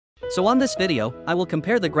So on this video, I will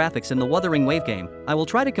compare the graphics in the Wuthering Wave game. I will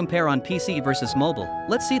try to compare on PC versus mobile.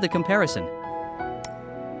 Let's see the comparison.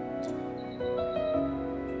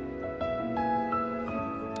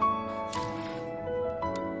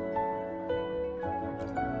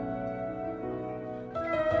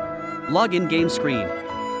 Login game screen.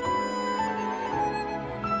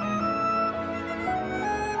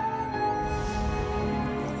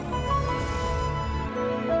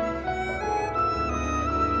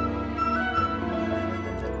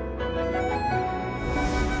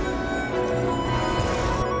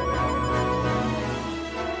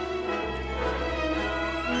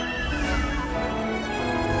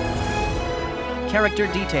 Character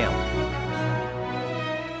detail.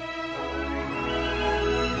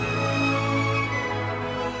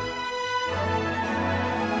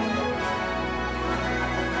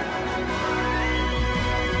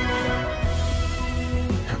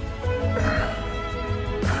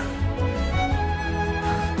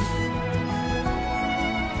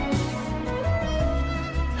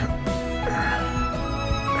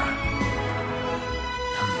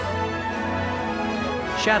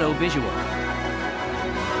 Shadow visual.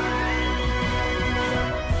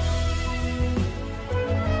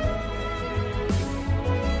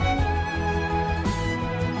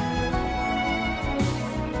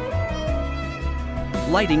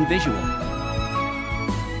 Lighting visual.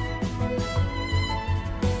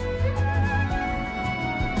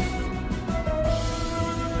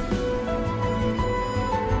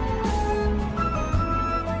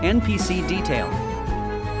 NPC detail.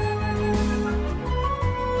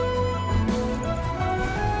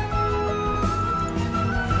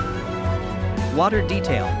 Water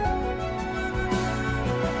detail.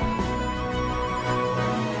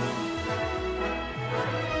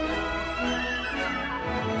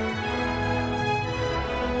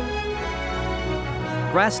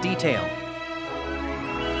 Grass detail.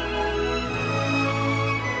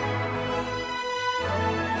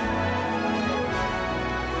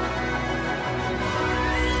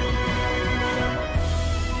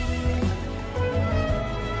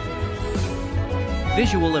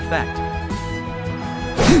 Visual effect.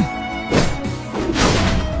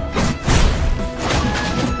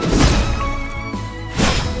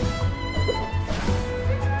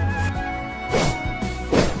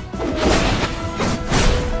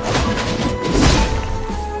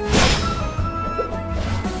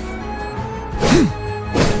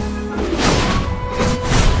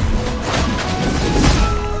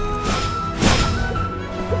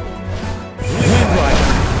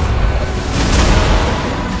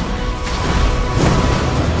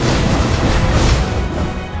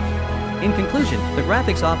 In conclusion, the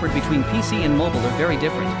graphics offered between PC and mobile are very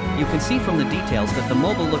different. You can see from the details that the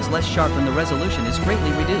mobile looks less sharp and the resolution is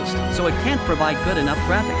greatly reduced, so it can't provide good enough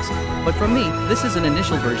graphics. But for me, this is an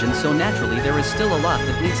initial version, so naturally there is still a lot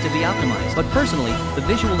that needs to be optimized. But personally, the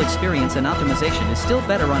visual experience and optimization is still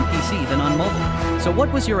better on PC than on mobile. So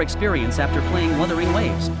what was your experience after playing Wuthering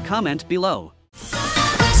Waves? Comment below.